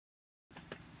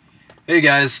Hey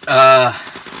guys,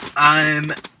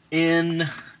 I'm in.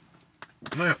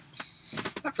 I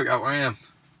forgot where I am.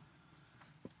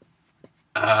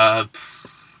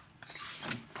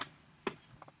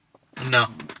 No,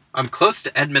 I'm close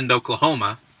to Edmond,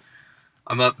 Oklahoma.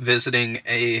 I'm up visiting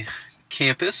a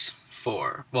campus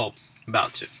well,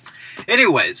 about to.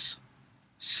 Anyways,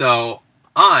 so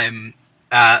I'm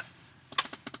at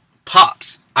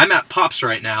Pops. I'm at Pops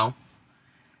right now,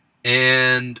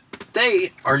 and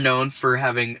they are known for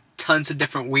having tons of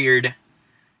different weird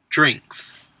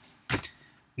drinks.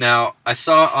 Now, I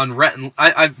saw on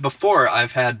before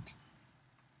I've had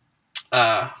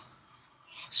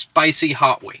spicy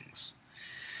hot wings,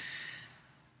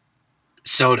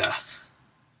 soda.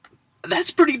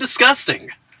 That's pretty disgusting.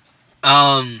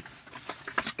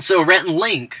 So Rhett and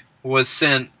Link was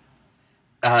sent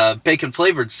bacon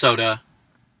flavored soda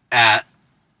at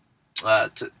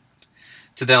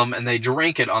to them, and they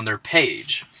drank it on their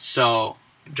page. So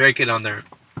drank it on their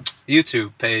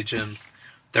YouTube page and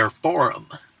their forum.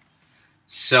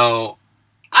 So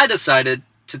I decided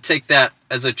to take that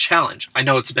as a challenge. I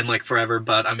know it's been like forever,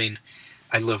 but I mean,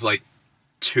 I live like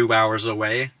 2 hours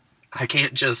away. I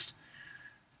can't just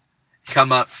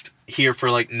come up here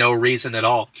for like no reason at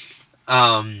all.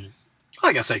 I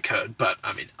guess I could, but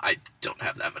I mean, I don't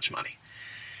have that much money.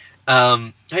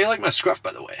 How you like my scruff,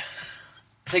 by the way?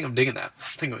 I think I'm digging that. I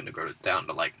think I'm gonna grow it down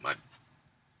to like my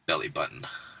belly button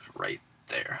right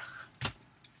there.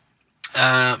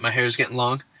 My hair's getting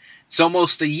long. It's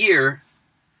almost a year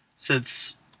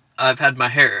since I've had my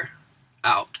hair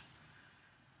out.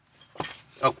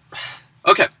 Oh,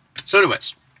 okay. So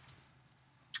anyways,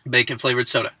 bacon flavored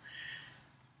soda.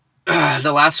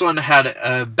 The last one had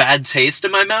a bad taste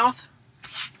in my mouth,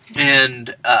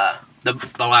 and the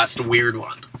last weird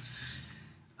one.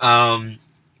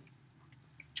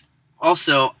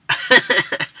 Also,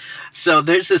 so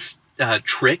there's this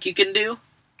trick you can do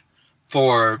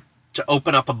to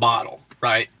open up a bottle,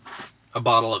 right? A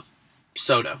bottle of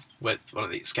soda with one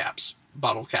of these caps,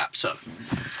 bottle cap soda.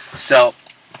 So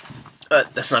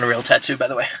that's not a real tattoo, by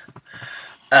the way.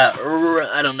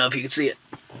 I don't know if you can see it.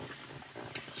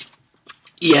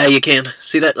 Yeah, you can.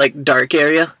 See that, like, dark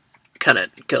area? Kind of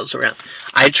goes around.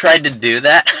 I tried to do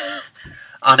that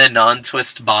on a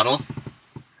non-twist bottle.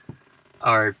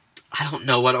 Or, I don't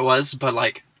know what it was, but,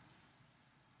 like,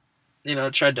 you know, I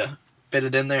tried to fit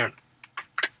it in there.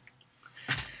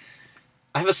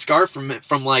 I have a scar from it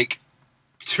from, like,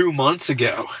 2 months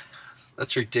ago.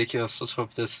 That's ridiculous. Let's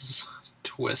hope this is a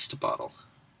twist bottle.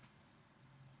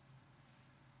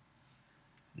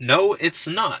 No, it's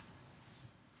not.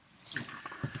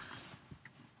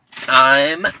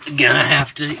 I'm gonna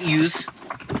have to use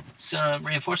some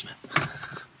reinforcement.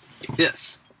 Like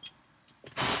this.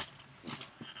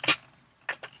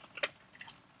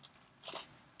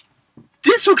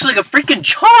 This looks like a freaking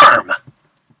charm!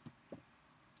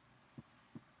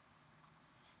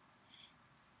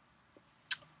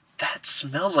 That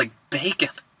smells like bacon.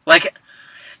 Like,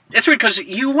 it's weird because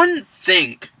you wouldn't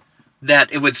think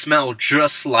that it would smell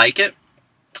just like it,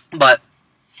 but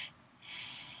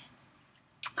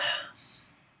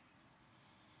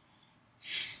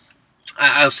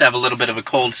I also have a little bit of a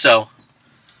cold, so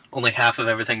only half of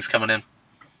everything's coming in.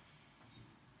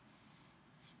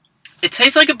 It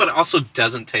tastes like it, but it also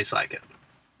doesn't taste like it.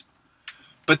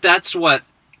 But that's what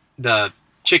the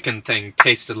chicken thing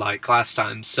tasted like last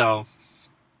time, so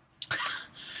it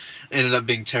ended up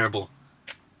being terrible.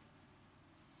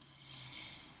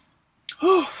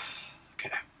 Okay.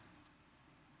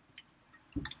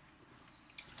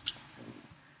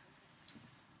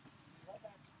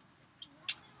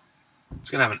 It's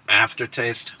gonna have an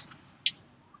aftertaste.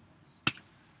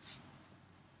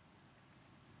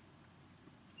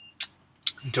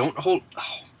 Don't hold.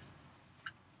 Oh.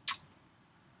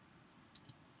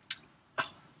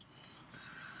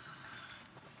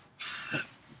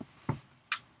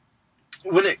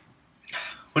 When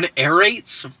it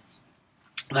aerates,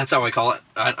 that's how I call it.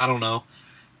 I don't know.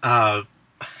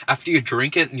 After you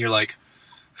drink it and you're like,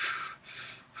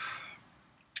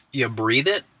 you breathe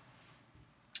it,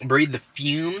 breathe the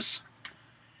fumes.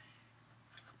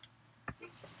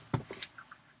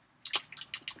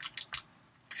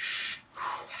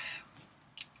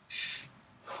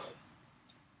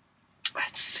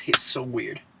 That tastes so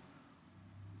weird.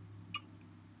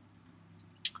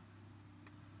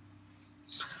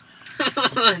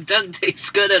 It doesn't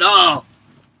taste good at all.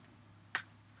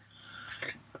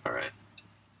 Alright.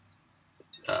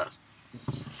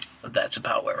 That's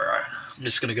about where we are. I'm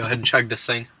just gonna go ahead and chug this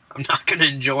thing. I'm not gonna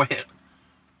enjoy it.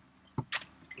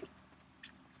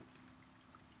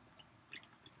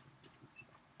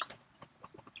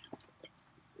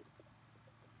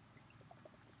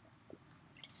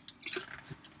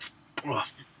 Ooh.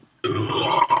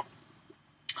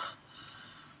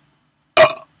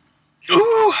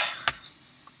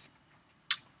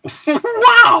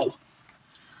 Wow!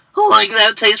 Like,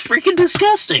 that tastes freaking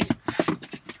disgusting.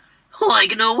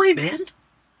 Like, no way, man.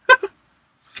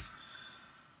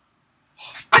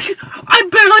 I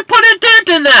barely put a dent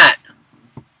in that!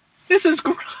 This is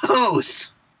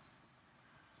gross.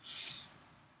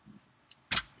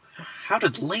 How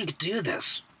did Link do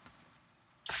this?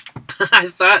 I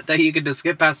thought that you could just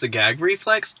get past the gag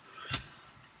reflex.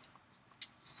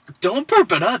 Don't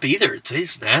burp it up either. It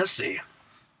tastes nasty.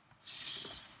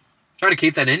 Try to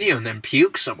keep that in you and then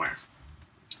puke somewhere.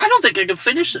 I don't think I can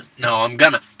finish it. No, I'm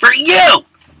gonna. For you!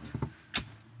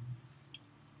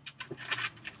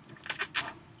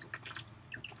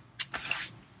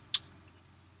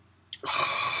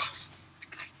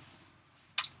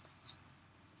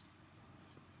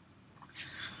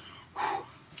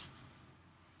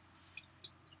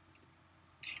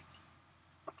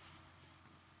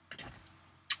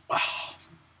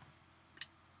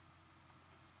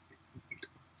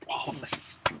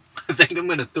 I think I'm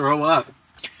gonna throw up.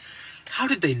 How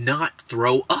did they not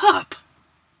throw up?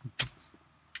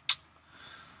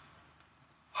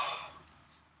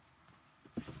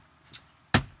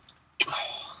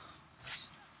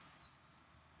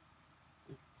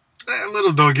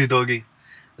 Little doggy.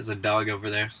 There's a dog over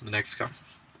there in the next car.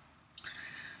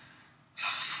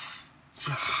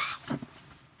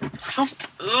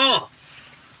 Ugh.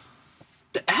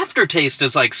 The aftertaste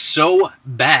is like so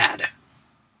bad.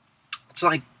 It's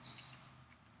like,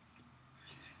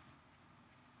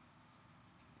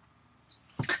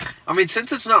 I mean,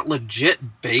 since it's not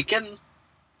legit bacon,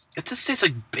 it just tastes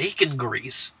like bacon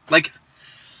grease. Like,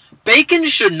 bacon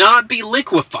should not be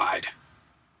liquefied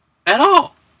at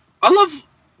all. I love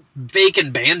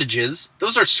bacon bandages.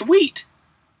 Those are sweet.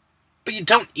 But you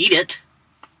don't eat it.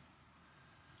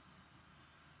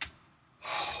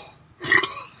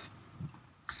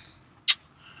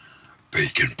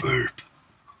 Bacon burp.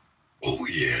 Oh,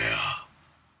 yeah.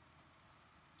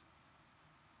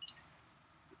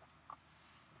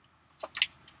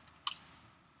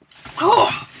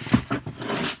 Oh.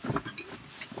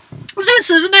 This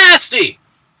is nasty.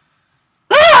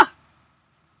 Ah!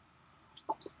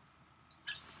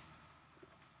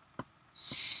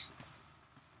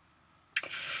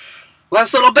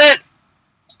 Last little bit.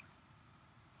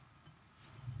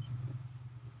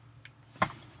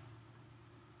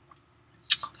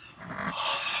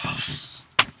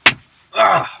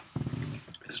 Ah,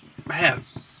 it's bad.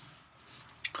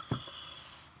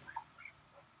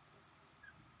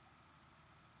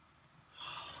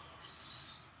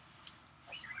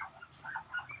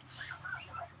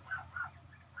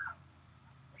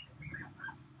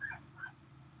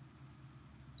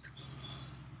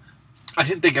 I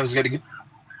didn't think I was gonna get.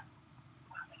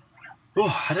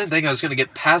 Oh, I didn't think I was gonna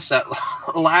get past that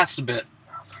last bit.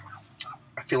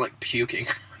 I feel like puking.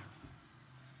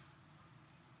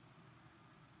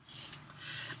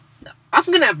 I'm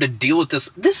gonna have to deal with this.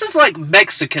 This is like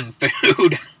Mexican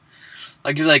food.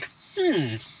 Like, you're like,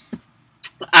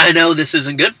 I know this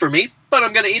isn't good for me, but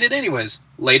I'm gonna eat it anyways.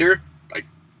 Later, like,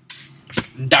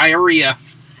 diarrhea.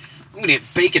 I'm gonna get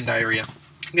bacon diarrhea.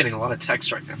 I'm getting a lot of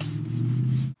text right now.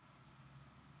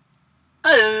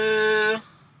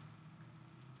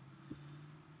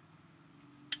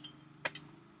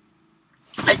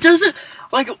 It doesn't,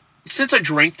 like, since I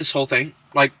drank this whole thing,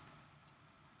 like,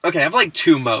 okay, I have like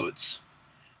 2 modes.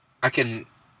 I can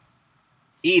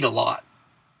eat a lot.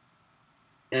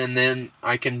 And then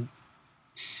I can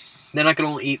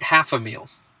only eat half a meal.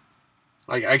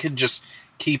 Like, I could just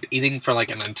keep eating for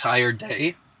like an entire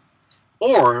day.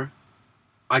 Or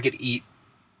I could eat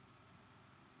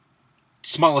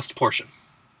smallest portion.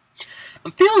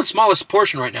 I'm feeling the smallest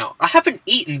portion right now. I haven't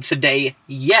eaten today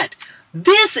yet.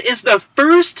 This is the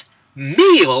first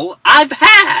meal I've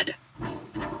had.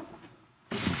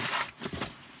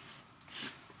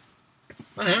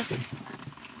 What happened?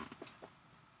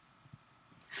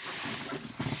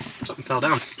 Something fell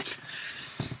down.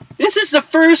 This is the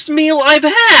first meal I've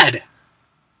had.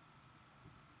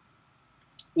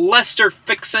 Lester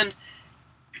Fixin',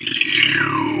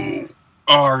 you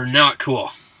are not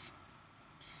cool.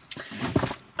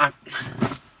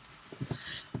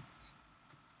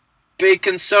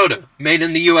 Bacon soda, made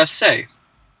in the USA.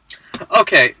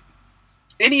 Okay,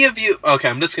 any of you... Okay,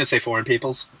 I'm just going to say foreign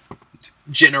peoples.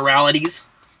 Generalities.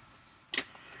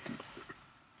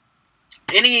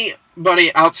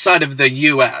 Anybody outside of the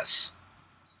US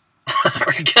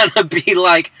are going to be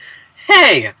like,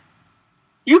 hey,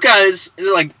 you guys...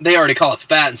 Like, they already call us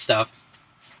fat and stuff.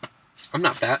 I'm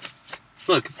not fat.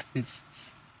 Look,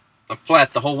 I'm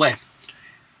flat the whole way.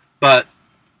 But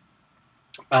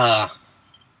they're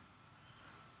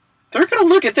gonna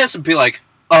look at this and be like,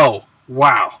 oh,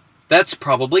 wow, that's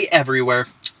probably everywhere.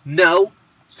 No,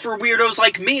 it's for weirdos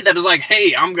like me that is like,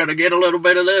 hey, I'm gonna get a little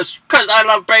bit of this because I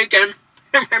love bacon.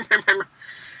 I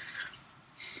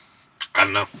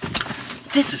don't know.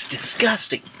 This is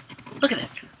disgusting. Look at that.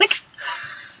 Like,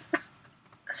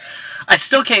 I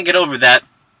still can't get over that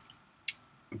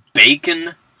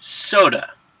bacon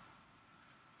soda.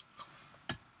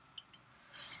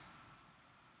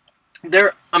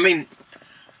 I mean,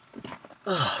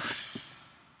 ugh.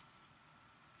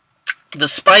 The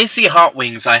spicy hot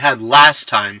wings I had last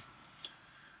time.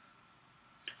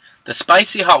 The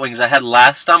spicy hot wings I had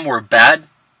last time were bad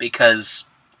because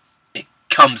it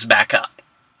comes back up.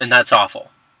 And that's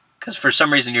awful. Because for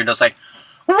some reason you're just like,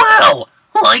 wow,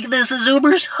 like this is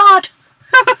uber's hot.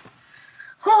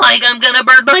 Like I'm gonna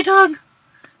burn my tongue.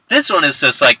 This one is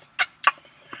just like,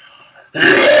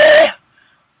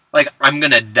 like I'm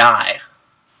gonna die.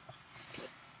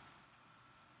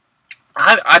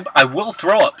 I will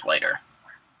throw up later.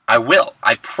 I will.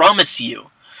 I promise you.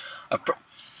 The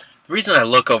reason I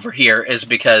look over here is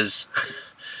because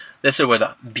this is where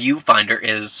the viewfinder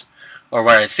is, or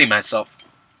where I see myself.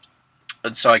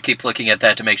 And so I keep looking at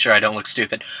that to make sure I don't look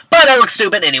stupid. But I look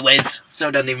stupid anyways, so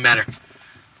it doesn't even matter.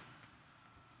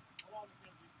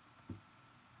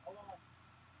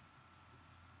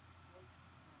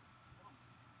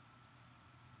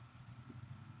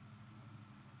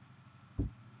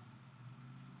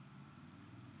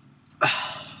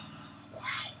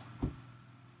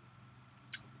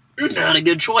 Not a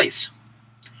good choice.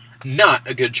 Not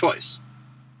a good choice.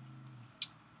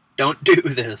 Don't do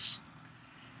this.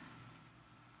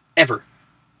 Ever.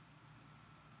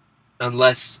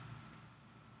 Unless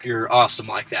you're awesome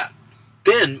like that.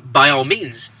 Then, by all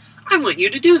means, I want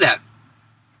you to do that.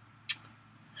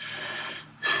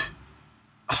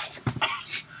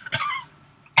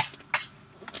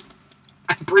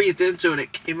 I breathed into it and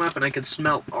it came up and I could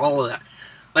smell all of that.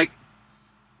 Like,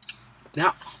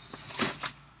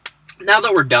 now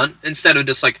that we're done, instead of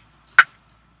just like,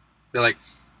 they're like,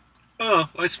 oh,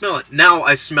 I smell it. Now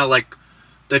I smell like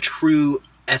the true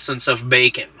essence of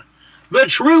bacon. The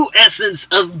true essence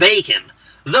of bacon.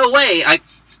 The way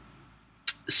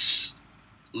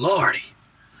Lordy.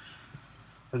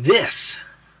 This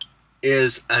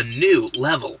is a new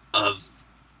level of,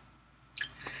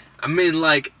 I mean,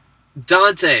 like,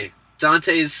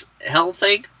 Dante's hell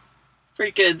thing.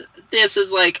 Freaking, this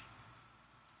is like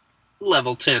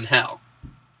level 10 hell.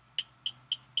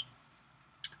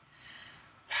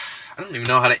 I don't even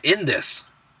know how to end this.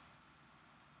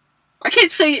 I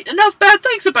can't say enough bad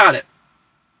things about it.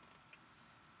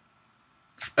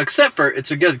 Except for, it's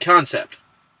a good concept.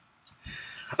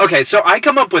 Okay, so I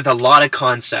come up with a lot of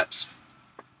concepts.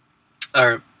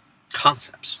 I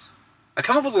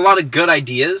come up with a lot of good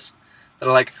ideas that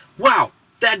are like, wow,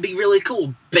 that'd be really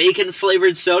cool.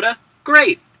 Bacon-flavored soda?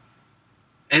 Great.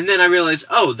 And then I realize,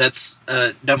 oh, that's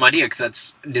a dumb idea because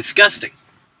that's disgusting.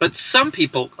 But some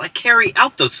people like carry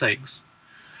out those things.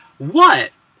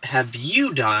 What have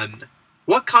you done?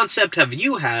 What concept have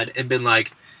you had and been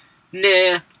like,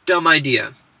 nah, dumb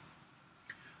idea?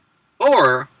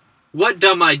 Or, what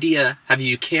dumb idea have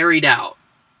you carried out?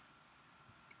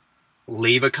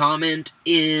 Leave a comment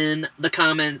in the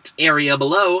comment area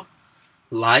below.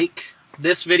 Like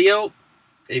this video,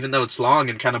 even though it's long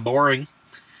and kind of boring.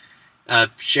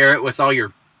 Share it with all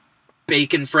your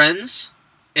bacon friends.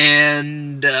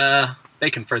 And,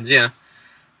 bacon friends, yeah.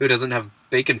 Who doesn't have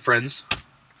bacon friends?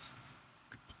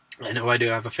 I know I do.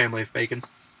 I have a family of bacon.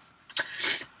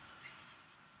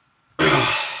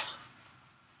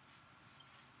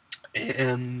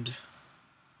 And,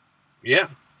 yeah.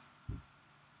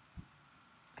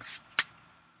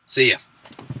 See ya.